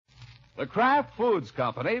The Kraft Foods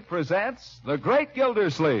Company presents The Great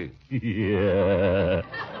Gildersleeve. Yeah.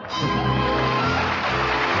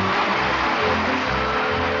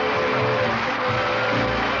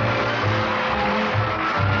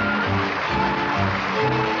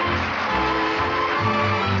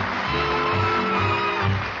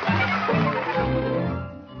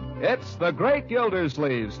 It's The Great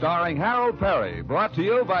Gildersleeve, starring Harold Perry, brought to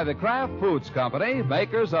you by the Kraft Foods Company,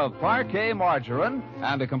 makers of Parquet margarine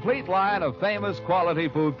and a complete line of famous quality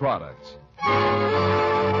food products.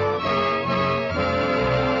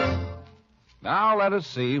 Now let us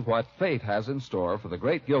see what fate has in store for the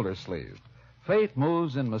Great Gildersleeve. Fate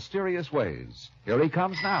moves in mysterious ways. Here he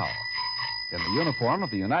comes now, in the uniform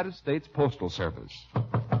of the United States Postal Service.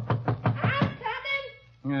 I'm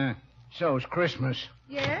coming. So's Christmas.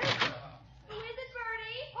 Yes? Who is it,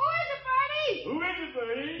 Bertie? Who is it,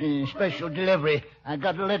 Bertie? Special delivery. I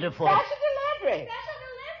got a letter for Special delivery.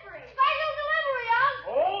 Special delivery,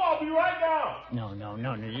 Oh, I'll be right down.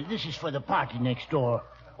 No. This is for the party next door.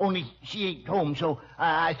 Only she ain't home, so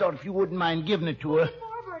I thought if you wouldn't mind giving it to her.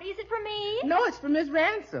 For Bertie, is it for me? No, it's for Miss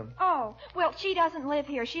Ransom. Oh, well, she doesn't live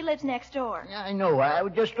here. She lives next door. I know. I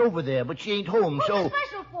was just over there, but she ain't home, so...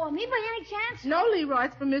 Special for me by any chance? No, Leroy,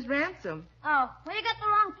 it's for Miss Ransom. Oh, well, you got the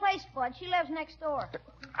wrong place, Bud. She lives next door.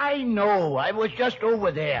 I know. I was just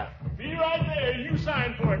over there. Be right there. You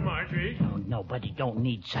sign for it, Marjorie. Oh, nobody don't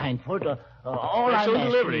need sign for it. All I'm Special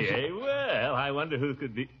asking delivery, is... eh? Well, I wonder who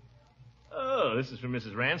could be... Oh, this is for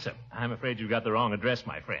Mrs. Ransom. I'm afraid you got the wrong address,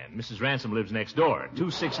 my friend. Mrs. Ransom lives next door,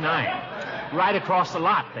 269. Right across the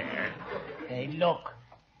lot there. Hey, look.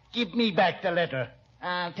 Give me back the letter.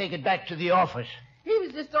 I'll take it back to the office. He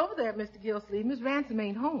was just over there, Mr. Gildersleeve. Miss Ransom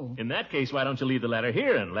ain't home. In that case, why don't you leave the letter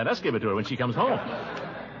here and let us give it to her when she comes home?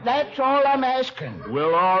 That's all I'm asking.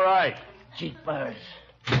 Well, all right. Jeepers.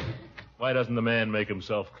 Why doesn't the man make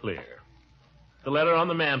himself clear? The letter on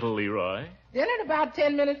the mantel, Leroy. Dinner in about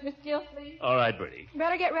 10 minutes, Mr. Gildersleeve. All right, Bertie.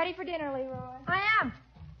 Better get ready for dinner, Leroy. I am.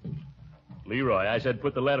 Leroy, I said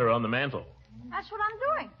put the letter on the mantel. That's what I'm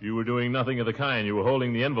doing. You were doing nothing of the kind. You were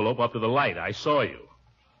holding the envelope up to the light. I saw you.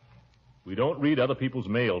 We don't read other people's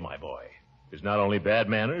mail, my boy. It's not only bad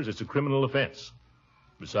manners, it's a criminal offense.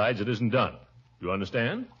 Besides, it isn't done. You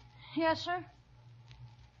understand? Yes, sir.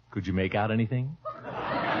 Could you make out anything?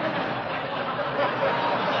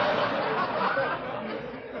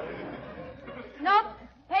 Nope.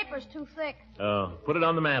 Paper's too thick. Oh, put it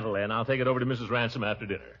on the mantel, then. I'll take it over to Mrs. Ransom after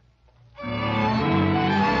dinner.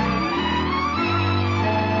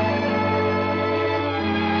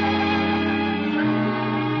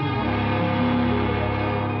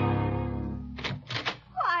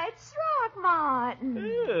 Why, it's Throckmorton.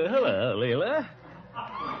 Hello, Leila.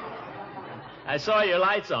 I saw your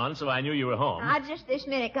lights on, so I knew you were home. I just this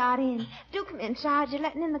minute got in. Do come inside. You're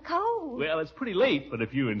letting in the cold. Well, it's pretty late, but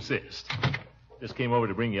if you insist. Just came over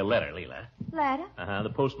to bring you a letter, Leila. Letter? The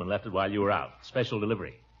postman left it while you were out. Special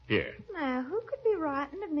delivery. Here. Now, who could be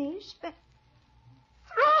writing to me?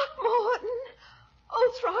 Throckmorton!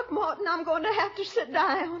 Oh, Throckmorton, I'm going to have to sit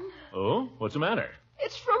down. Oh? What's the matter?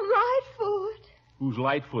 It's from Lightfoot. Who's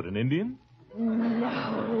Lightfoot, an Indian?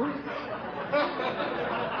 No.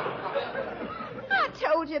 I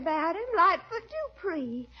told you about him, Lightfoot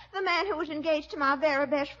Dupree, the man who was engaged to my very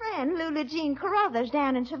best friend, Lula Jean Carruthers,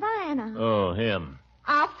 down in Savannah. Oh, him.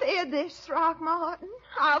 I feared this, Throckmorton.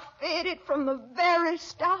 I feared it from the very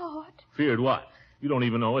start. Feared what? You don't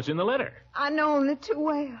even know what's in the letter. I know only too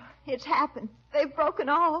well. It's happened. They've broken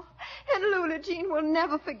off, and Lula Jean will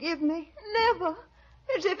never forgive me. Never.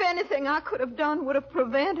 As if anything I could have done would have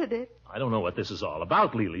prevented it. I don't know what this is all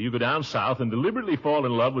about, Leila. You go down south and deliberately fall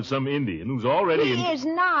in love with some Indian who's already He is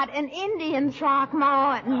not an Indian,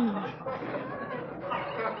 Throckmorton.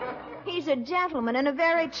 He's a gentleman and a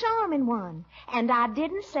very charming one. And I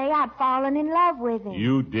didn't say I'd fallen in love with him.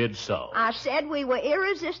 You did so. I said we were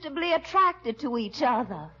irresistibly attracted to each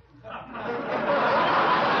other.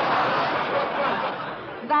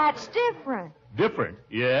 That's different. Different?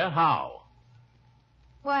 Yeah? How?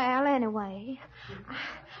 Well, anyway,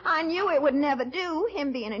 I knew it would never do,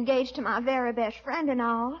 him being engaged to my very best friend and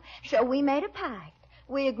all. So we made a pact.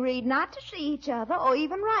 We agreed not to see each other or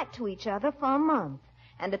even write to each other for a month.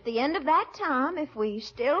 And at the end of that time, if we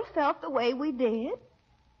still felt the way we did,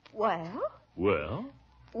 well...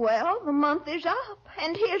 Well, the month is up,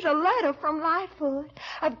 and here's a letter from Lightfoot.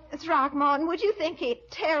 Throckmorton, would you think it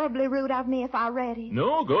terribly rude of me if I read it?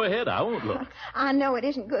 No, go ahead. I won't look. I know it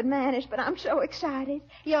isn't good manners, but I'm so excited.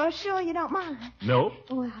 You're sure you don't mind? No.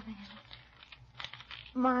 Well, then.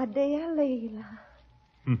 My dear Leila.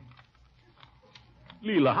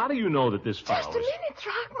 Leila, how do you know that this follows? Just a minute,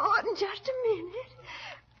 Throckmorton, just a minute.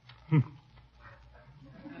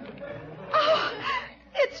 Oh,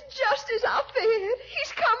 it's just as I feared.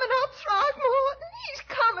 He's coming up Throckmorton. He's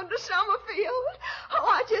coming to Summerfield. Oh,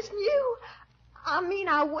 I just knew. I mean,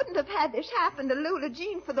 I wouldn't have had this happen to Lula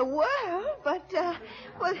Jean for the world, but,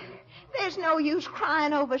 well, there's no use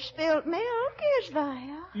crying over spilt milk, is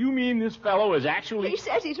there? You mean this fellow is actually... He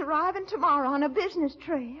says he's arriving tomorrow on a business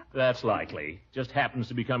trip. That's likely. Just happens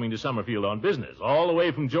to be coming to Summerfield on business, all the way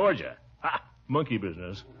from Georgia. Ha! Monkey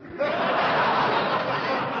business.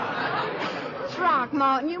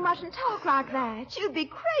 Throckmorton, you mustn't talk like that. You'd be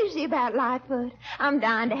crazy about Lightfoot. I'm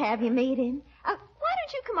dying to have you meet him. Why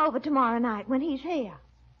don't you come over tomorrow night when he's here?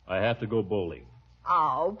 I have to go bowling.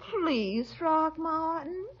 Oh, please,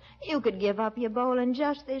 Throckmorton. You could give up your bowling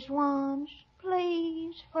just this once.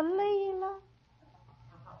 Please, for Leila.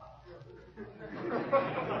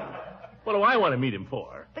 What do I want to meet him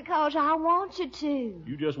for? Because I want you to.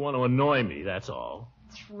 You just want to annoy me, that's all.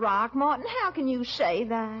 Throckmorton, how can you say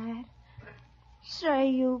that? Say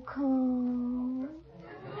you come.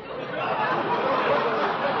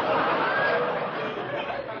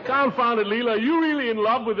 Confound it, Leila. Are you really in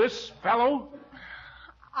love with this fellow?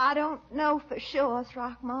 I don't know for sure,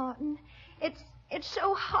 Throckmorton. It's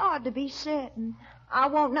so hard to be certain. I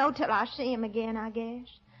won't know till I see him again, I guess.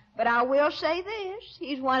 But I will say this.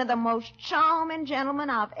 He's one of the most charming gentlemen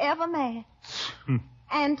I've ever met.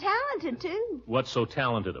 And talented, too. What's so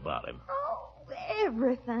talented about him? Oh,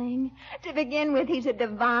 everything. To begin with, he's a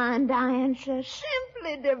divine dancer.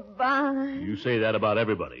 Simply divine. You say that about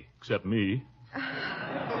everybody, except me.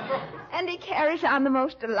 And he carries on the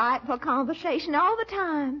most delightful conversation all the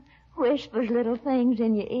time. Whispers little things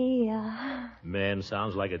in your ear. Man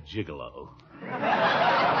sounds like a gigolo.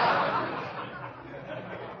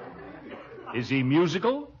 Is he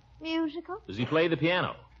musical? Musical? Does he play the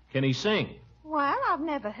piano? Can he sing? Well, I've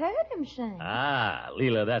never heard him sing. Ah,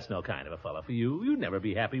 Leila, that's no kind of a fellow for you. You'd never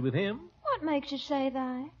be happy with him. What makes you say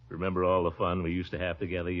that? Remember all the fun we used to have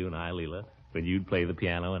together, you and I, Leila? When you'd play the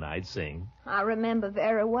piano and I'd sing. I remember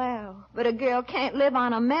very well. But a girl can't live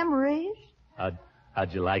on her memories.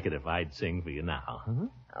 How'd you like it if I'd sing for you now, huh?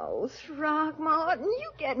 Oh, Throckmorton,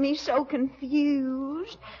 you get me so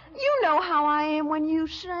confused. You know how I am when you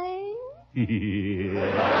sing.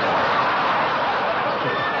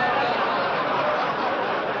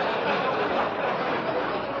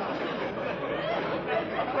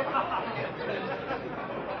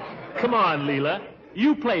 Come on, Leila.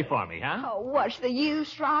 You play for me, huh? Oh, what's the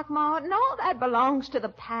use, Throckmorton? All that belongs to the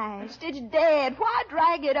past. It's dead. Why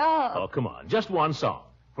drag it up? Oh, come on. Just one song.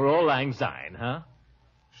 For Auld Lang Syne, huh?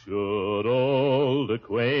 Should old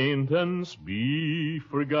acquaintance be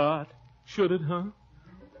forgot? Should it, huh?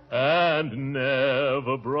 And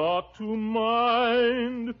never brought to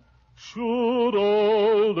mind. Should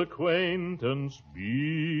old acquaintance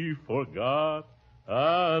be forgot?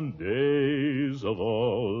 And days of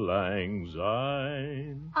Auld Lang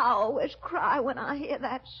Syne. I always cry when I hear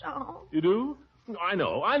that song. You do? I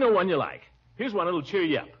know one you like. Here's one that'll cheer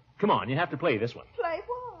you up. Come on, you have to play this one. Play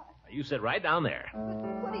what? You sit right down there.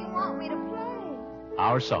 What do you want me to play?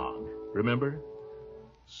 Our song. Remember?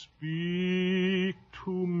 Speak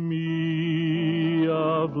to me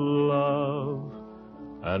of love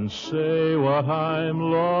and say what I'm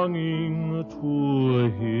longing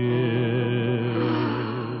to hear.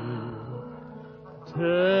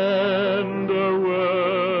 Tender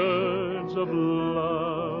words of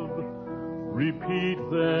love, repeat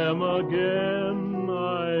them again,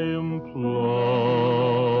 I implore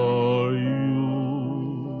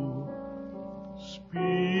you.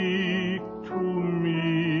 Speak to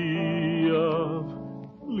me of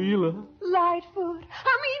Leila. Lightfoot.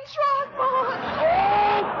 Throckmorton.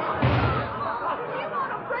 You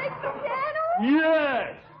want to break the piano?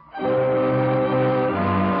 Yes!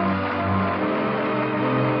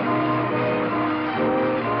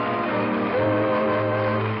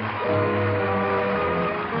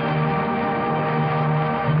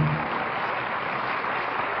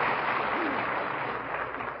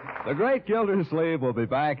 The great Gildersleeve will be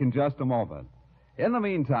back in just a moment. In the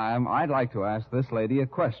meantime, I'd like to ask this lady a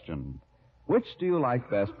question. Which do you like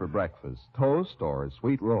best for breakfast, toast or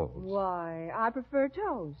sweet rolls? Why, I prefer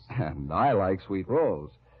toast. And I like sweet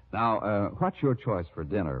rolls. Now, what's your choice for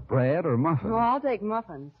dinner, bread or muffins? Well, I'll take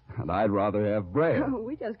muffins. And I'd rather have bread.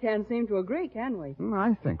 We just can't seem to agree, can we?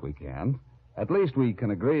 I think we can. At least we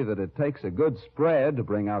can agree that it takes a good spread to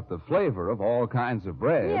bring out the flavor of all kinds of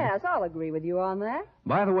bread. Yes, I'll agree with you on that.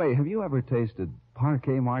 By the way, have you ever tasted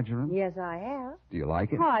parquet margarine? Yes, I have. Do you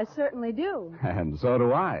like it? Oh, I certainly do. And so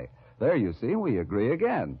do I. There, you see, we agree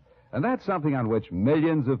again. And that's something on which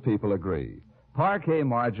millions of people agree. Parquet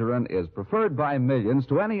margarine is preferred by millions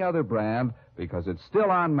to any other brand because it's still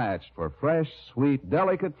unmatched for fresh, sweet,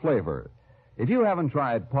 delicate flavor. If you haven't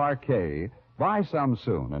tried Parquet, buy some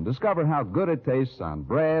soon and discover how good it tastes on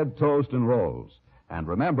bread, toast, and rolls. And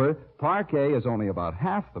remember, Parquet is only about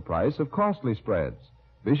half the price of costly spreads.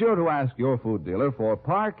 Be sure to ask your food dealer for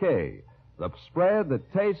Parquet, the spread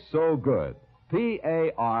that tastes so good.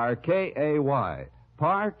 Parkay,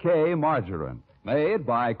 Parquet margarine, made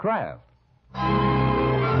by Kraft.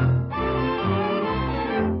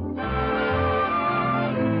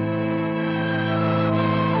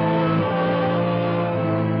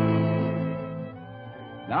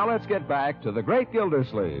 Now let's get back to the great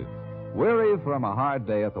Gildersleeve. Weary from a hard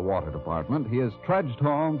day at the water department, he has trudged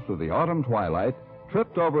home through the autumn twilight,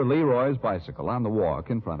 tripped over Leroy's bicycle on the walk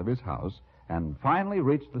in front of his house, and finally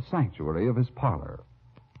reached the sanctuary of his parlor.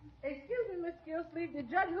 Excuse me, Miss Gildersleeve, did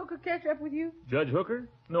Judge Hooker catch up with you? Judge Hooker?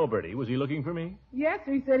 No, Bertie. Was he looking for me? Yes,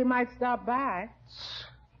 sir. He said he might stop by.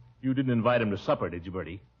 You didn't invite him to supper, did you,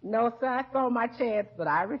 Bertie? No, sir. I saw my chance, but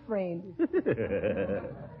I refrained.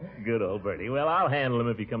 Good old Bertie. Well, I'll handle him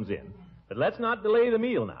if he comes in. But let's not delay the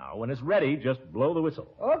meal now. When it's ready, just blow the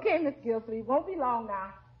whistle. Okay, Miss Gildersleeve. Won't be long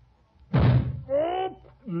now. Oh,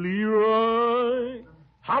 Leroy!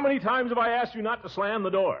 How many times have I asked you not to slam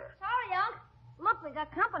the door? Sorry, Unc. Look, we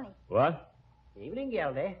got company. What? Evening,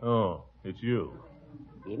 Gildy. Oh, it's you.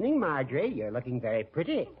 Evening, Marjorie. You're looking very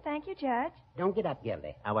pretty. Thank you, Judge. Don't get up,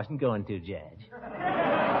 Gildy. I wasn't going to, Judge.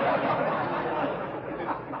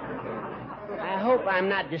 I hope I'm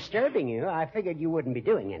not disturbing you. I figured you wouldn't be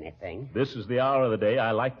doing anything. This is the hour of the day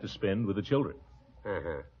I like to spend with the children.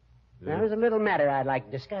 Uh-huh. There's a little matter I'd like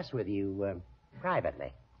to discuss with you,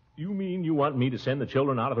 privately. You mean you want me to send the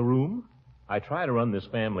children out of the room? I try to run this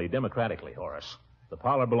family democratically, Horace. The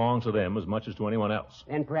parlor belongs to them as much as to anyone else.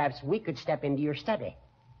 Then perhaps we could step into your study.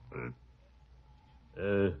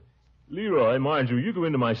 Leroy, Marjorie, you go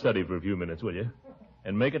into my study for a few minutes, will you?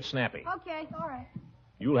 And make it snappy. Okay, all right.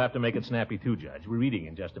 You'll have to make it snappy, too, Judge. We're reading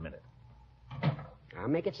in just a minute. I'll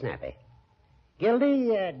make it snappy.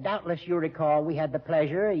 Gildy, doubtless you recall we had the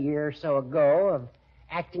pleasure a year or so ago of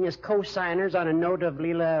acting as co-signers on a note of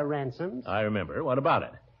Leila Ransom's. I remember. What about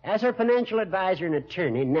it? As her financial advisor and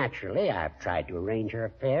attorney, naturally, I've tried to arrange her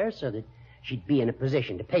affairs so that she'd be in a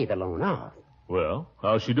position to pay the loan off. Well,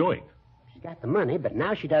 how's she doing? She's got the money, but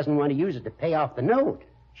now she doesn't want to use it to pay off the note.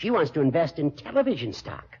 She wants to invest in television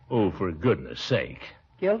stock. Oh, for goodness sake.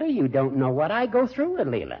 Gildy, you don't know what I go through with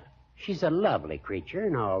Leila. She's a lovely creature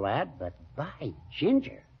and all that, but by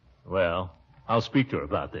ginger. Well, I'll speak to her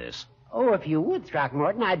about this. Oh, if you would,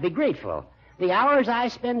 Throckmorton, I'd be grateful. The hours I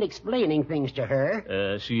spend explaining things to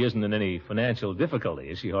her... She isn't in any financial difficulty,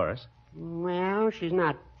 is she, Horace? Well, she's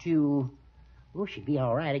not too... Oh, she'd be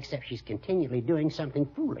all right, except she's continually doing something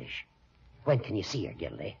foolish. When can you see her,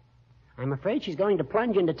 Gildy? I'm afraid she's going to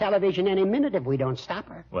plunge into television any minute if we don't stop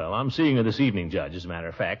her. Well, I'm seeing her this evening, Judge, as a matter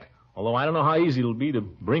of fact. Although I don't know how easy it'll be to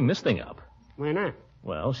bring this thing up. Why not?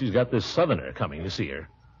 Well, she's got this Southerner coming to see her.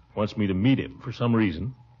 Wants me to meet him for some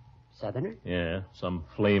reason. Southerner? Yeah, some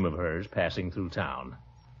flame of hers passing through town.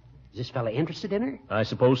 Is this fella interested in her? I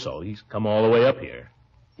suppose so. He's come all the way up here.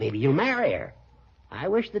 Maybe you'll marry her. I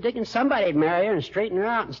wish the dickens somebody'd marry her and straighten her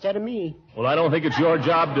out instead of me. Well, I don't think it's your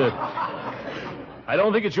job to... I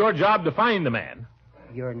don't think it's your job to find the man.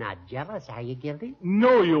 You're not jealous, are you, Gildy?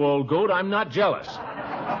 No, you old goat. I'm not jealous.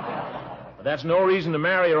 But that's no reason to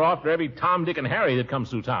marry her off to every Tom, Dick, and Harry that comes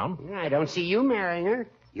through town. I don't see you marrying her.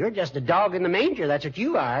 You're just a dog in the manger. That's what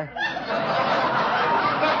you are.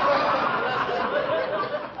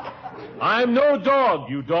 I'm no dog,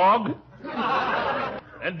 you dog.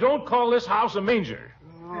 And don't call this house a manger.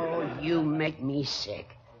 Oh, you make me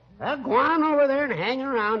sick. Well, go on over there and hang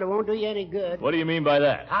around. It won't do you any good. What do you mean by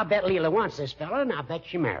that? I'll bet Leila wants this fella, and I'll bet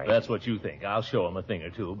she marries him. That's what you think. I'll show him a thing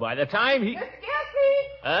or two. By the time he... Miss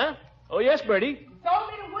Gildersleeve! Huh? Oh, yes, Bertie.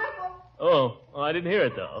 Told me to whistle. Oh, I didn't hear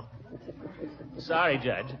it, though. Sorry,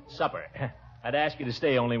 Judge. Supper. I'd ask you to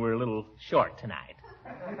stay, only we're a little short tonight.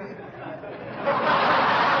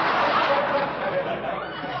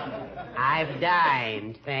 I've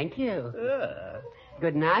dined, thank you.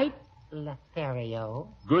 Good night, Lothario.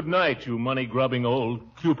 Good night, you money-grubbing old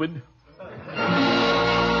Cupid.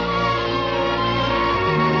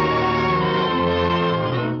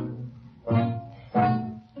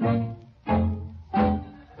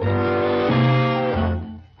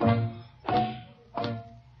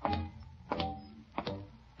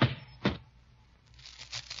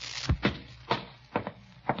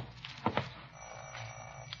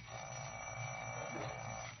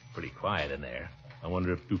 Pretty quiet in there. I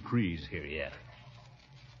wonder if Dupree's here yet.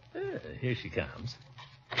 Here she comes.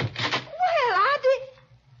 Well,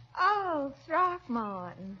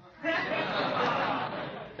 Throckmorton.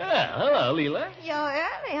 Hello, Leila. You're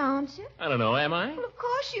early, aren't you? I don't know, am I? Well, of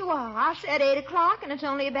course you are. I said 8 o'clock, and it's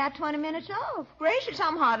only about 20 minutes off. Gracious,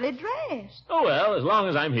 I'm hardly dressed. Oh, well, as long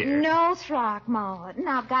as I'm here. No, Throckmorton.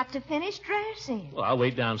 I've got to finish dressing. Well, I'll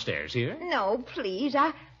wait downstairs here. No, please.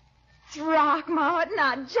 Throckmorton,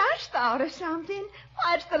 I just thought of something.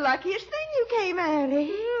 Why, it's the luckiest thing you came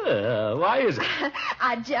early. Why is it?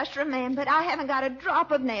 I just remembered I haven't got a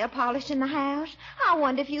drop of nail polish in the house. I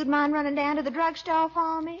wonder if you'd mind running down to the drugstore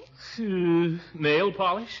for me. Nail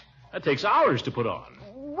polish? That takes hours to put on.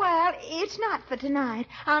 Well, it's not for tonight.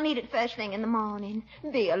 I'll need it first thing in the morning.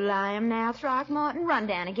 Be a lamb now, Throckmorton. Run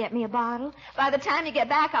down and get me a bottle. By the time you get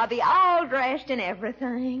back, I'll be all dressed and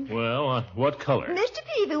everything. Well, what color? Mr.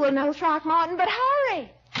 Peavy will know, Throckmorton, but hurry.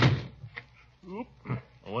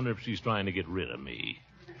 I wonder if she's trying to get rid of me.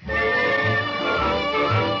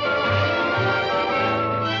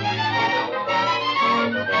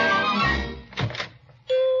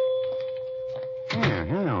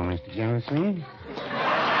 Hello, Mr. Gildersleeve.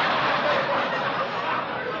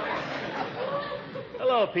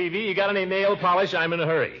 Hello, Peavy. You got any nail polish? I'm in a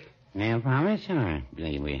hurry. Nail polish? I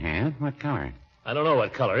believe we have. What color? I don't know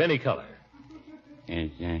what color. Any color.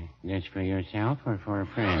 Is this for yourself or for a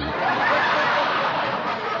friend?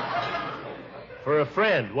 For a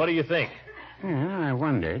friend. What do you think? Well, I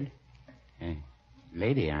wondered.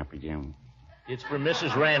 Lady, I presume. It's for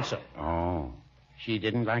Mrs. Ransom. Oh. She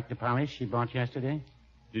didn't like the polish she bought yesterday?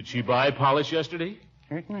 Did she buy polish yesterday?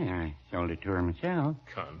 Certainly. I sold it to her myself.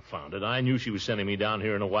 Confound it. I knew she was sending me down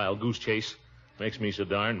here in a wild goose chase. Makes me so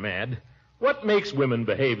darn mad. What makes women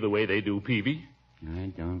behave the way they do, Peavy?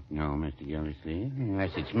 I don't know, Mr. Gildersleeve,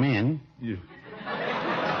 unless it's men.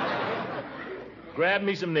 Grab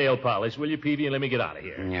me some nail polish, will you, Peavy, and let me get out of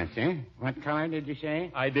here. Yes, sir. What color did you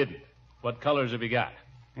say? I didn't. What colors have you got?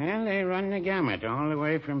 Well, they run the gamut, all the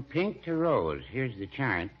way from pink to rose. Here's the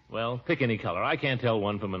chart. Well, pick any color. I can't tell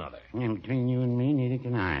one from another. And between you and me, neither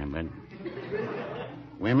can I, but...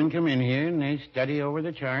 Women come in here, and they study over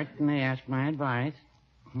the chart, and they ask my advice.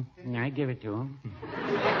 And I give it to them.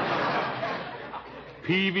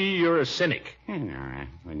 Peavy, you're a cynic. No, I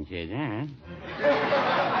wouldn't say that.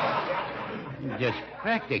 Just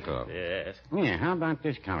practical. Yes. Yeah, how about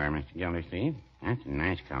this color, Mr. Gildersleeve? That's a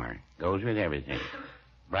nice color. Goes with everything.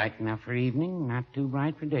 Bright enough for evening, not too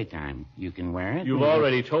bright for daytime. You can wear it. You've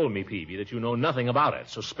already told me, Peavy, that you know nothing about it,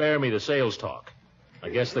 so spare me the sales talk. I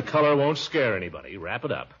guess the color won't scare anybody. Wrap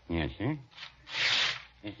it up. Yes, sir.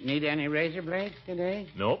 Need any razor blades today?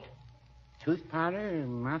 Nope. Tooth powder or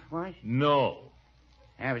mouthwash? No.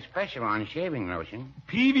 I have a special on shaving lotion.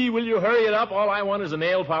 Peavy, will you hurry it up? All I want is a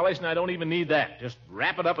nail polish, and I don't even need that. Just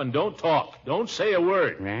wrap it up and don't talk. Don't say a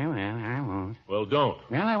word. Well, I won't. Well, don't.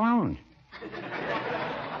 Well, I won't.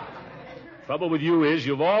 Trouble with you is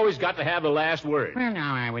you've always got to have the last word. Well,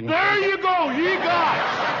 now, I wouldn't... There you go! Ye gods!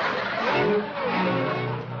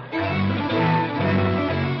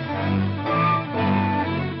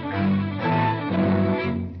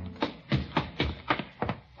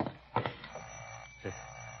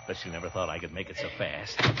 But she never thought I could make it so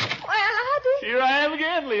fast. Well, I did. Here I am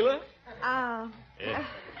again, Leila.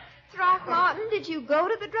 Throckmorton, did you go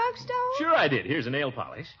to the drugstore? Sure I did. Here's a nail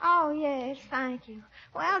polish. Oh, yes, thank you.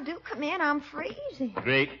 Well, do come in. I'm freezing.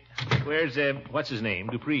 Great. Where's, what's his name?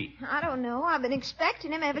 Dupree? I don't know. I've been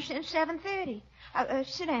expecting him ever since 7:30.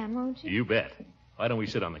 Sit down, won't you? You bet. Why don't we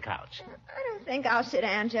sit on the couch? I don't think I'll sit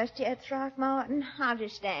down just yet, Throckmorton. I'll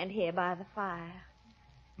just stand here by the fire.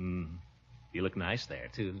 You look nice there,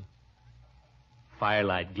 too.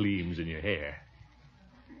 Firelight gleams in your hair.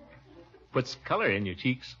 Puts color in your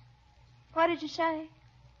cheeks. What did you say?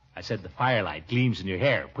 I said the firelight gleams in your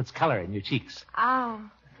hair, puts color in your cheeks. Oh,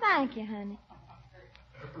 thank you, honey.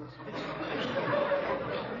 What's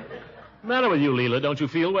the matter with you, Leila? Don't you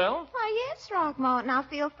feel well? Why, yes, Throckmorton, I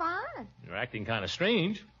feel fine. You're acting kind of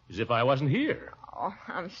strange, as if I wasn't here. Oh,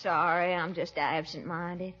 I'm sorry. I'm just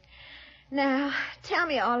absent-minded. Now, tell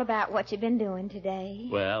me all about what you've been doing today.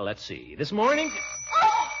 Well, let's see. This morning...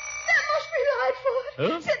 Oh, that must be Lightfoot.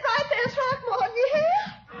 Huh? Sit right there, Throckmorton, you hear?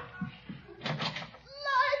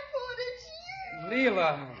 Lightfoot, it's you. Leila,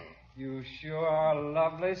 you sure are a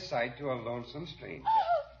lovely sight to a lonesome stranger.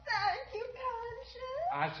 Oh, thank you, kind sir.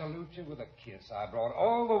 I salute you with a kiss I brought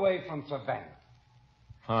all the way from Savannah.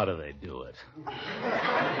 How do they do it? Oh,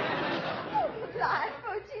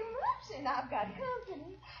 Lightfoot, you mustn't. I've got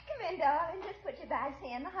company. Come in, darling. Just put your bags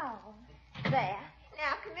here in the hall. There.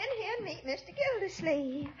 Now, come in here and meet Mr.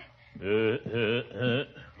 Gildersleeve.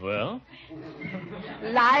 Well?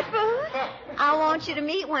 Lightfoot, I want you to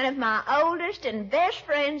meet one of my oldest and best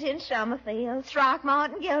friends in Summerfield,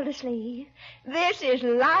 Throckmorton Gildersleeve. This is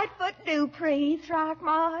Lightfoot Dupree,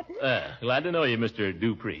 Throckmorton. Glad to know you, Mr.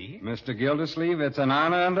 Dupree. Mr. Gildersleeve, it's an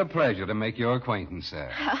honor and a pleasure to make your acquaintance, sir.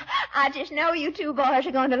 I just know you two boys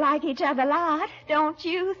are going to like each other a lot. Don't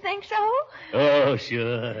you think so? Oh,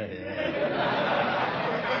 sure.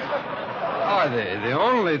 The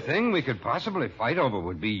only thing we could possibly fight over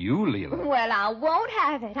would be you, Leila. Well, I won't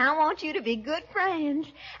have it. I want you to be good friends.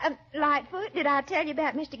 Lightfoot, did I tell you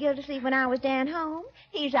about Mr. Gildersleeve when I was down home?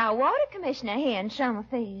 He's our water commissioner here in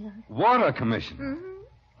Summerfield. Water commissioner?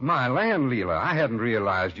 Mm-hmm. My land, Leila, I hadn't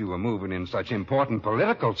realized you were moving in such important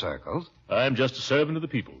political circles. I'm just a servant of the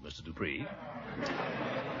people, Mr. Dupree.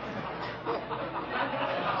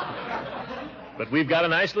 But we've got a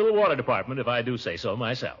nice little water department, if I do say so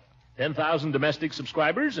myself. 10,000 domestic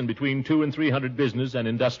subscribers and between 200 and 300 business and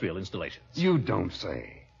industrial installations. You don't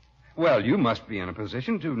say. Well, you must be in a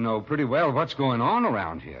position to know pretty well what's going on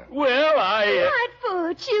around here. Well,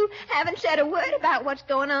 Lightfoot, you haven't said a word about what's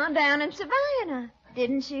going on down in Savannah.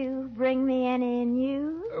 Didn't you bring me any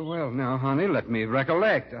news? Well, now, honey, let me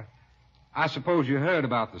recollect. I suppose you heard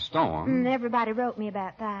about the storm. Everybody wrote me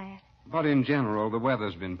about that. But in general, the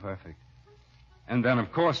weather's been perfect. And then,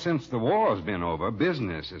 of course, since the war's been over,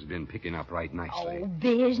 business has been picking up right nicely. Oh,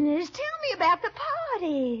 business? Tell me about the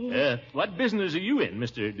party. What business are you in,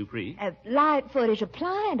 Mr. Dupree? Lightfoot is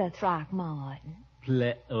applying to Throckmorton.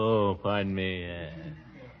 Pardon me.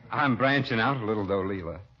 I'm branching out a little, though,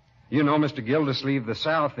 Leila. You know, Mr. Gildersleeve, the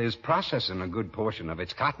South is processing a good portion of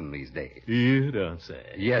its cotton these days. You don't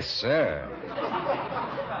say. Yes, sir.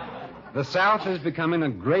 The South is becoming a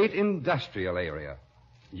great industrial area.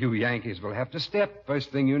 You Yankees will have to step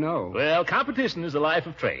first thing you know. Well, competition is the life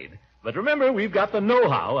of trade. But remember, we've got the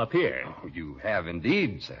know-how up here. Oh, you have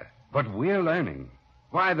indeed, sir. But we're learning.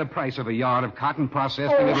 Why, the price of a yard of cotton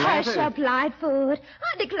processed in Atlanta... hush up, Lightfoot.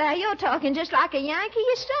 I declare you're talking just like a Yankee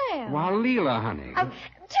yourself. Well, Leila, honey.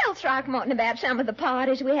 Tell Throckmorton about some of the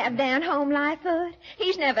parties we have down home, Lightfoot.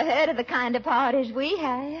 He's never heard of the kind of parties we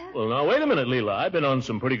have. Well, now, wait a minute, Leila. I've been on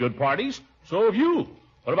some pretty good parties. So have you.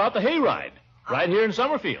 What about the hayride? Right here in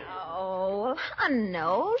Summerfield. Oh, well, I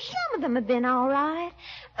know. Some of them have been all right.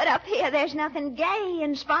 But up here, there's nothing gay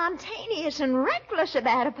and spontaneous and reckless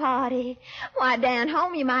about a party. Why, down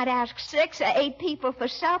home, you might ask 6 or 8 people for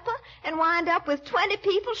supper and wind up with 20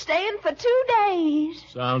 people staying for 2 days.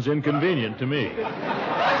 Sounds inconvenient to me.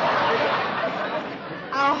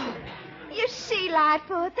 Oh, you see,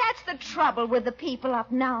 Lightfoot, that's the trouble with the people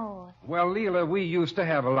up north. Well, Leila, we used to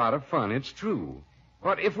have a lot of fun, it's true.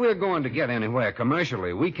 But if we're going to get anywhere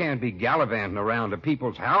commercially, we can't be gallivanting around to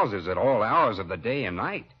people's houses at all hours of the day and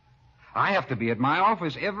night. I have to be at my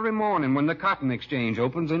office every morning when the cotton exchange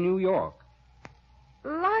opens in New York.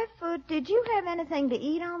 Lightfoot, did you have anything to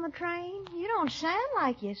eat on the train? You don't sound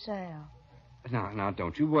like yourself. Now,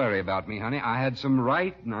 don't you worry about me, honey. I had some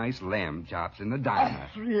right nice lamb chops in the diner.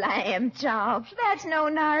 Oh, lamb chops. That's no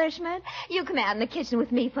nourishment. You come out in the kitchen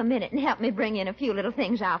with me for a minute and help me bring in a few little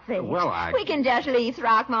things I'll fix. Well, We can just leave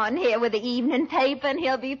Throckmorton here with the evening paper, and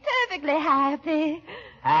he'll be perfectly happy.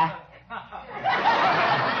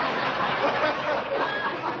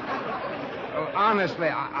 Honestly,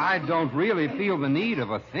 I don't really feel the need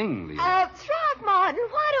of a thing, Leila. Throckmorton,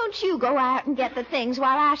 why don't you go out and get the things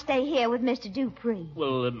while I stay here with Mr. Dupree?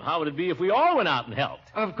 Well, how would it be if we all went out and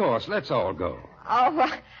helped? Of course, let's all go. Oh,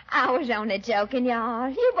 well, I was only joking, y'all.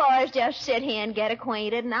 You boys just sit here and get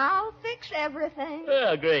acquainted, and I'll fix everything.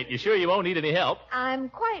 Oh, great. You sure you won't need any help? I'm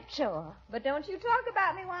quite sure. But don't you talk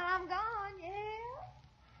about me while I'm gone,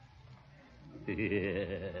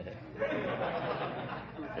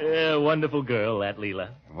 Yeah, wonderful girl, that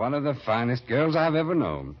Leila. One of the finest girls I've ever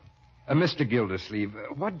known. Mr. Gildersleeve,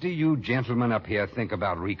 what do you gentlemen up here think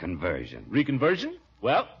about reconversion? Reconversion?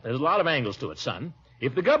 Well, there's a lot of angles to it, son.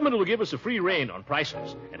 If the government will give us a free rein on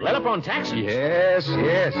prices and let up on taxes... Yes.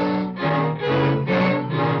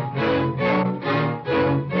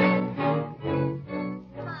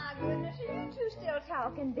 My goodness, are you two still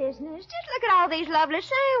talking business? Just look at all these lovely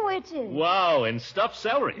sandwiches. Wow, and stuffed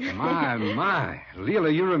celery. My. Leila,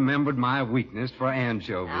 you remembered my weakness for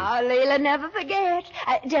anchovies. Oh, Leila never forgets.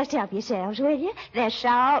 Just help yourselves, will you? There's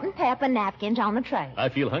salt and pepper napkins on the tray. I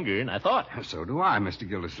feel hungry, and I thought. So do I, Mr.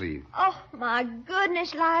 Gildersleeve. Oh, my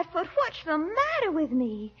goodness, Lightfoot, what's the matter with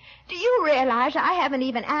me? Do you realize I haven't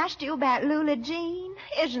even asked you about Lula Jean?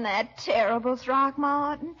 Isn't that terrible,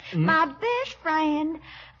 Throckmorton? Mm-hmm. My best friend.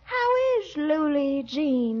 How is Lula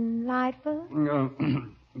Jean, Lightfoot?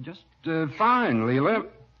 Just fine, Leila.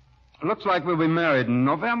 Looks like we'll be married in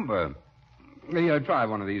November. Here, try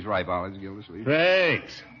one of these ripe olives, Gildersleeve.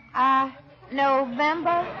 Thanks.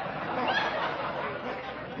 November?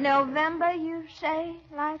 November, you say,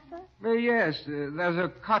 Lightfoot? Yes, there's a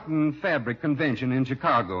cotton fabric convention in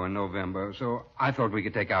Chicago in November, so I thought we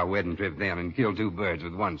could take our wedding trip then and kill two birds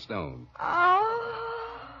with one stone. Oh.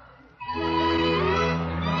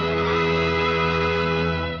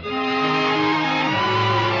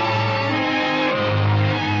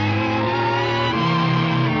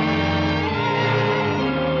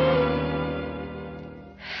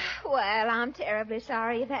 Well, I'm terribly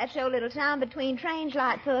sorry you've had so little time between trains,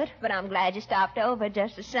 Lightfoot, but I'm glad you stopped over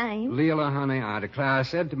just the same. Leila, honey, I declare, I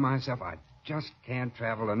said to myself, I just can't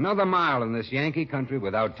travel another mile in this Yankee country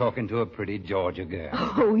without talking to a pretty Georgia girl.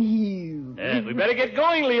 Oh, you. We better get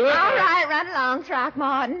going, Leila. All right, run along,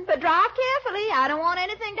 Throckmorton, but drive carefully. I don't want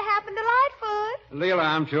anything to happen to Lightfoot. Leila,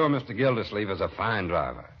 I'm sure Mr. Gildersleeve is a fine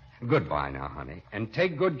driver. Goodbye now, honey, and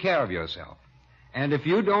take good care of yourself. And if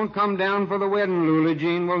you don't come down for the wedding, Lula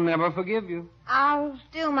Jean will never forgive you. I'll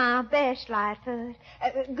do my best, Lightfoot.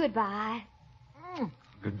 Goodbye.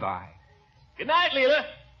 Goodbye. Good night, Leila.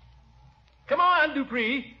 Come on,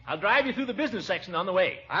 Dupree. I'll drive you through the business section on the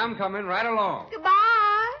way. I'm coming right along.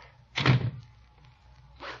 Goodbye.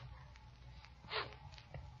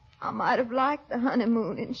 I might have liked the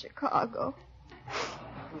honeymoon in Chicago.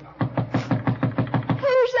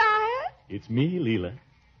 Who's that? It's me, Leila.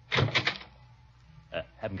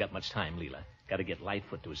 Haven't got much time, Leila. Got to get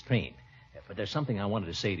Lightfoot to his train. But there's something I wanted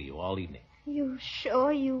to say to you all evening. You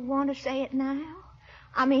sure you want to say it now?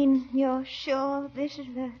 I mean, you're sure this is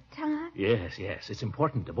the time? Yes. It's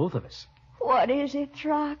important to both of us. What is it,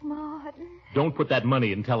 Throckmorton? Don't put that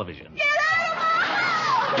money in television. Get out of my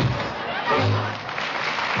house!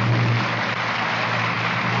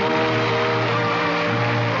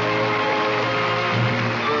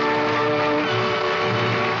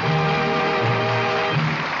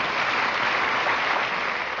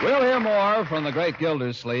 We'll hear more from the great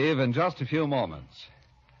Gildersleeve in just a few moments.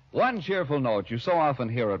 One cheerful note you so often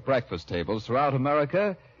hear at breakfast tables throughout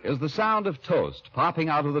America is the sound of toast popping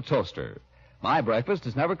out of the toaster. My breakfast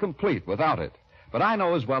is never complete without it. But I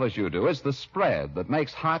know as well as you do it's the spread that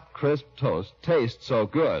makes hot, crisp toast taste so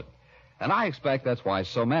good. And I expect that's why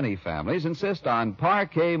so many families insist on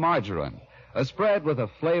Parquet margarine, a spread with a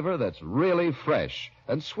flavor that's really fresh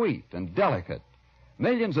and sweet and delicate.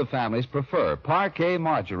 Millions of families prefer Parquet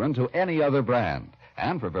margarine to any other brand,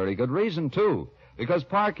 and for very good reason, too, because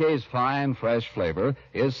Parquet's fine, fresh flavor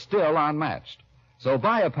is still unmatched. So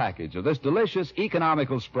buy a package of this delicious,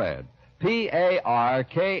 economical spread, Parkay,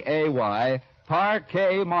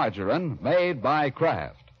 Parquet margarine made by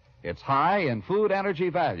Kraft. It's high in food energy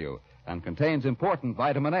value and contains important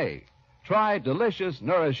vitamin A. Try delicious,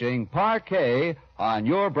 nourishing Parquet on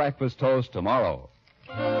your breakfast toast tomorrow.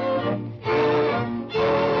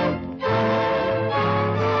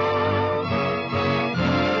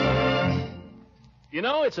 You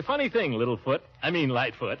know, it's a funny thing, Lightfoot.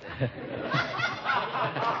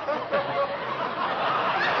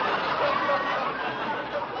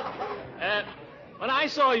 When I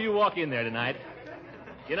saw you walk in there tonight,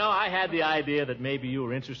 you know, I had the idea that maybe you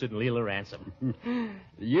were interested in Leila Ransom.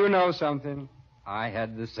 You know something? I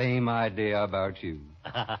had the same idea about you.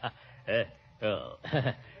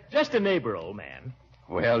 Just a neighbor, old man.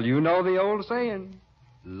 Well, you know the old saying,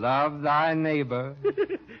 love thy neighbor.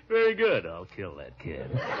 Very good. I'll kill that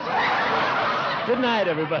kid. Good night,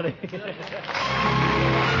 everybody. The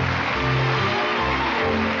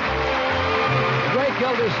Great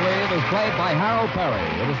Gildersleeve is played by Harold Perry.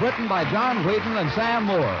 It was written by John Wheaton and Sam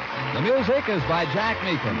Moore. The music is by Jack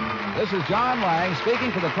Meakin. This is John Lang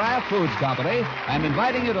speaking for the Kraft Foods Company and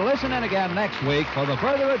inviting you to listen in again next week for the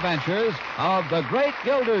further adventures of the Great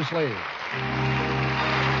Gildersleeve.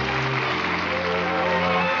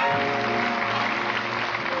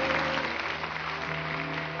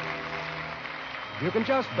 You can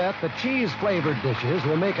just bet that cheese-flavored dishes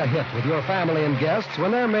will make a hit with your family and guests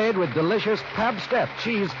when they're made with delicious Pabstet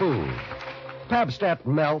cheese food. Pabstet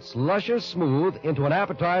melts luscious smooth into an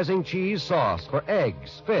appetizing cheese sauce for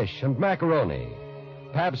eggs, fish, and macaroni.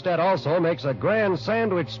 Pabstet also makes a grand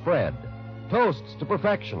sandwich spread, toasts to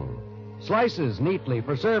perfection, slices neatly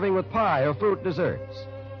for serving with pie or fruit desserts.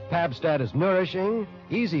 Pabstet is nourishing,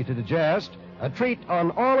 easy to digest, a treat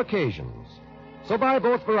on all occasions. So buy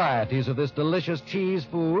both varieties of this delicious cheese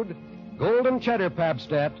food, Golden Cheddar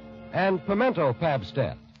Pabstet and Pimento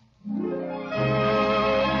Pabstet.